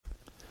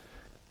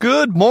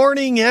Good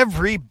morning,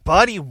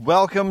 everybody.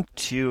 Welcome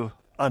to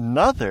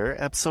another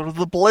episode of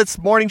the Blitz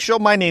Morning Show.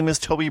 My name is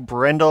Toby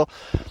Brendel.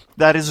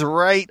 That is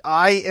right.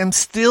 I am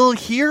still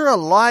here,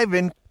 alive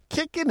and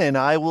kicking, and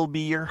I will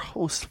be your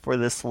host for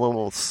this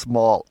little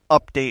small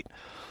update.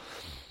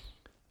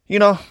 You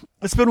know,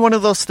 it's been one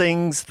of those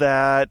things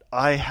that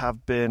I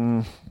have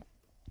been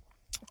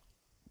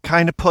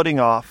kind of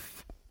putting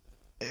off.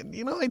 And,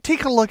 I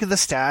take a look at the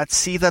stats,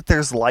 see that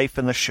there's life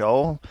in the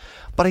show,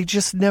 but I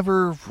just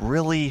never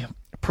really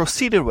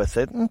proceeded with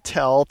it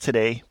until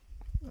today.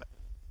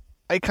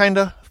 I kind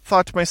of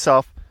thought to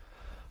myself,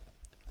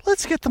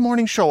 let's get the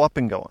morning show up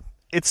and going.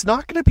 It's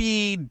not going to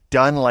be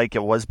done like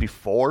it was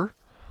before,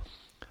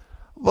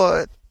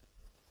 but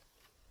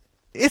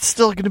it's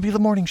still going to be the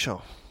morning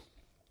show.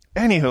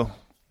 Anywho,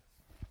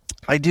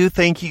 I do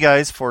thank you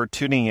guys for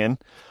tuning in.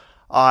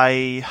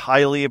 I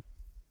highly,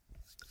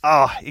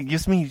 it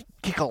gives me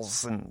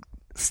giggles and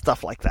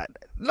stuff like that,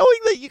 knowing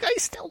that you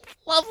guys still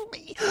love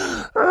me.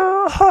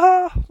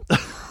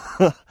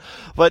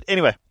 But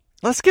anyway,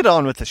 let's get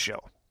on with the show.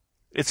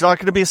 It's not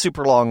going to be a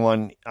super long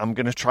one. I'm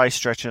going to try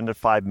stretch it into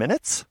 5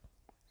 minutes,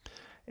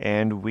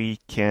 and we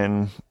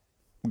can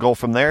go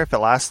from there. If it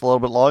lasts a little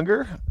bit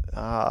longer,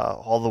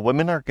 all the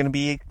women are going to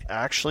be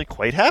actually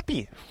quite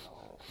happy.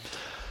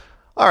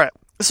 All right.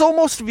 So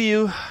most of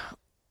you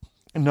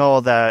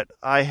know that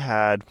I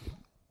had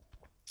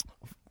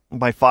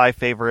my 5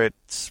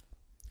 favorite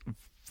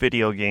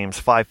video games,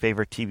 5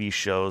 favorite TV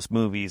shows,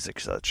 movies,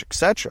 etc.,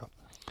 etc.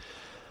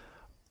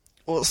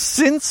 Well,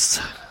 since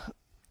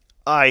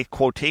I,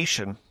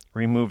 quotation,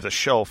 removed the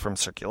show from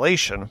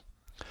circulation,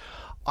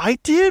 I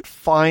did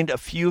find a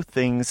few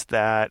things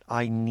that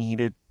I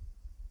needed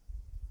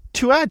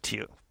to add to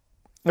you,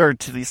 or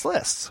to these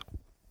lists.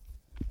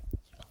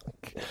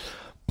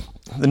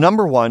 The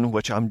number one,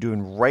 which I'm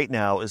doing right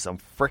now, is I'm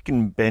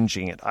freaking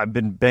binging it. I've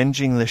been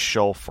binging this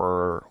show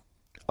for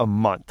a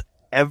month.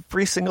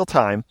 Every single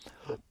time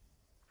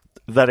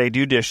that I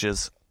do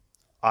dishes,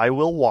 I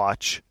will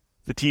watch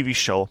the TV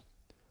show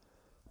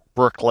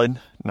Brooklyn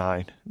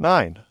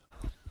Nine-Nine.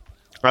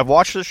 I've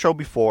watched the show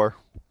before,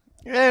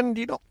 and,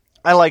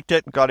 I liked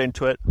it, got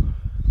into it,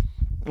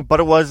 but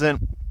it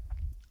wasn't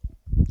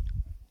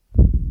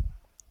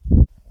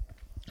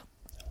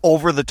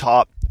over the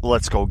top,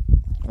 let's go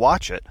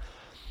watch it.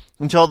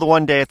 Until the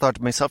one day I thought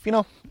to myself,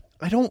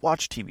 I don't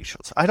watch TV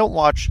shows. I don't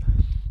watch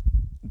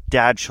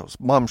dad shows,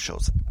 mom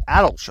shows,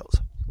 adult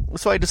shows.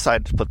 So I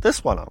decided to put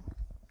this one on.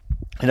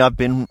 And I've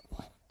been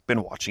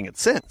watching it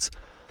since.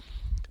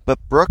 But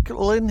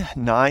Brooklyn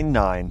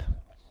Nine-Nine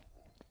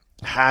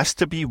has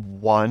to be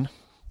one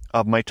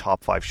of my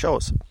top 5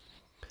 shows.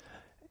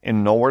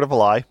 And no word of a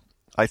lie,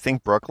 I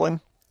think Brooklyn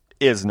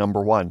is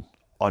number 1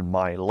 on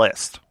my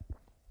list.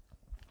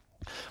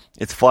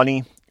 It's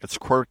funny, it's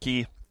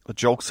quirky, the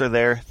jokes are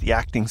there, the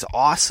acting's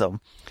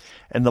awesome.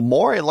 And the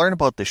more I learn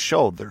about this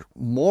show, the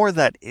more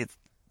that it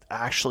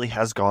actually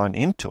has gone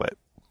into it.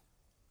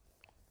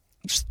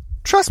 Just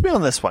trust me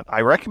on this one.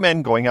 I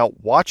recommend going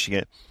out, watching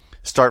it,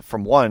 start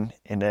from 1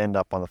 and end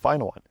up on the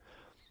final one.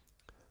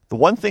 The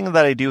one thing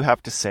that I do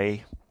have to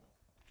say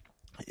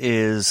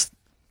is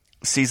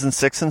season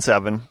 6 and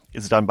 7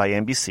 is done by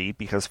NBC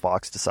because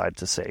Fox decided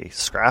to say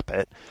scrap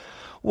it,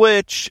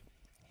 which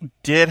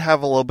did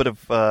have a little bit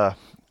of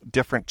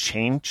different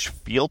change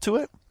feel to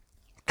it.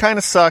 Kind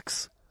of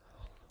sucks,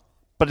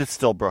 but it's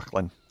still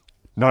Brooklyn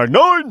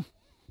Nine-Nine.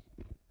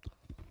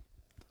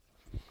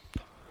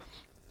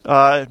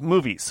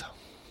 Movies.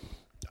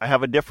 I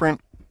have a different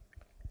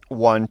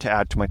one to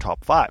add to my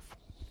top 5.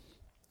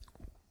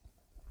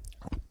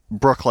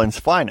 Brooklyn's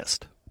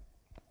Finest.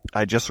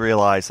 I just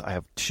realized I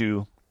have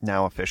 2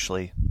 now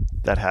officially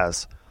that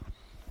has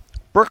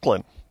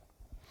Brooklyn.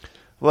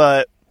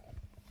 But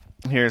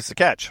here's the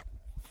catch.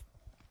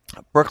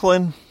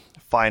 Brooklyn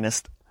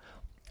Finest.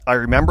 I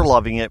remember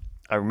loving it.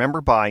 I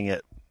remember buying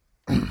it.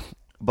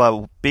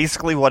 But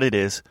basically what it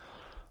is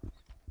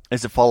it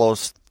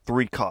follows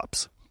 3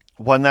 cops.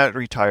 One that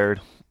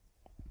retired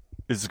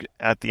is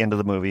at the end of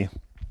the movie,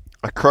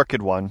 a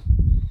crooked one,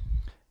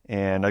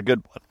 and a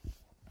good one.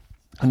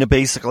 And it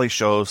basically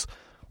shows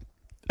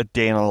a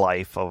day in the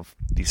life of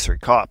these 3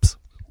 cops.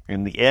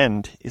 And the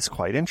end is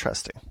quite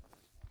interesting.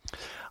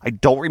 I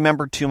don't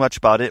remember too much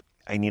about it.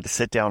 I need to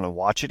sit down and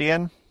watch it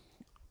again.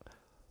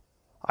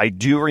 I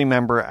do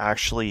remember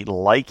actually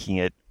liking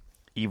it,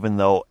 even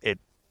though it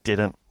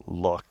didn't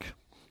look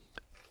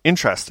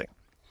interesting.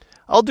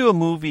 I'll do a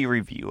movie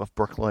review of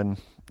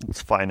Brooklyn's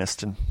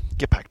Finest and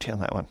get back to you on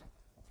that one.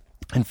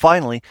 And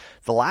finally,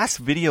 the last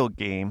video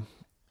game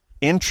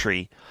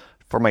entry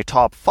for my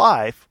top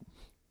 5,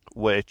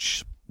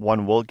 which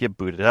one will get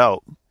booted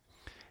out,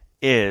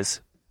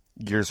 is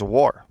Gears of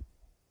War.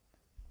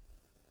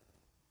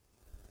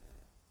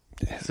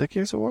 Is it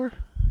Gears of War?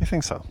 I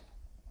think so.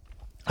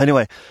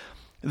 Anyway,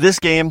 this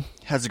game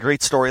has a great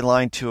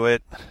storyline to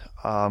it.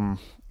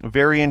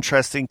 Very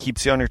interesting,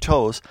 keeps you on your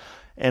toes.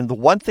 And the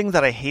one thing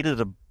that I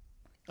hated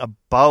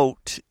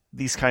about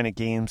these kind of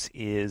games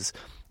is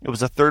it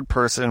was a third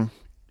person.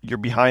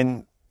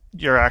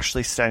 You're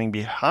actually standing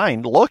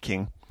behind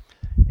looking,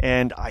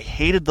 And I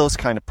hated those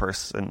kind of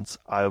persons.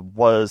 I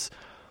was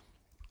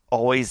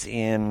always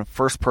in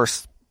first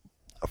person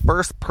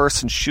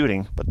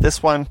shooting, but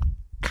this one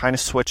kind of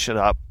switched it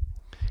up.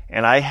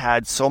 And I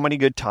had so many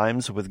good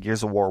times with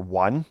Gears of War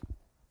 1.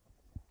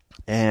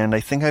 And I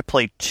think I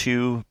played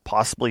 2,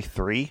 possibly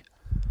 3.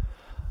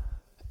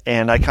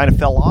 And I kind of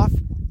fell off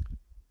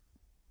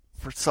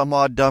for some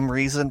odd dumb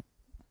reason.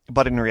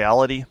 But in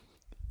reality,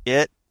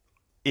 it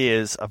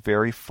is a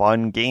very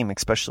fun game,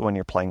 especially when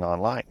you're playing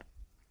online.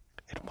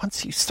 And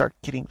once you start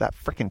getting that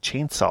freaking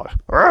chainsaw.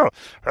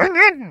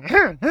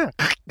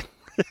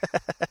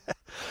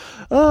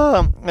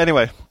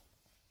 Anyway.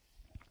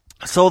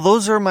 So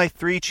those are my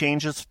 3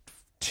 changes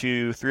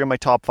to 3 of my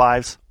top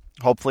 5s.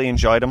 Hopefully you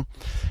enjoyed them.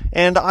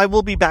 And I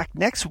will be back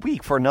next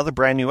week for another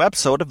brand new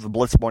episode of the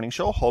Blitz Morning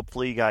Show.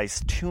 Hopefully you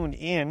guys tune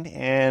in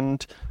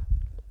and,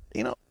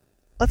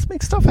 let's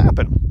make stuff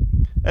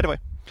happen. Anyway,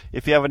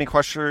 if you have any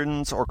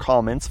questions or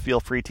comments, feel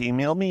free to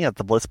email me at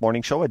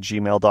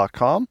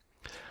theblitzmorningshow@gmail.com.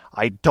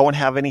 I don't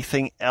have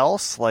anything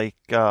else like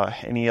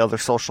any other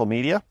social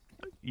media.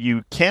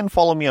 You can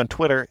follow me on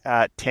Twitter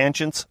at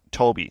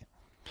TangentsToby.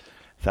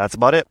 That's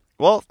about it.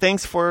 Well,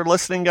 thanks for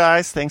listening,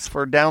 guys. Thanks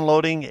for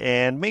downloading.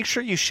 And make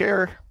sure you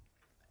share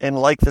and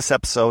like this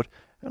episode.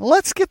 And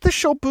let's get this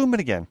show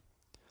booming again.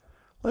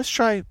 Let's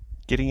try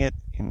getting it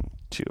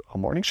into a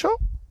morning show.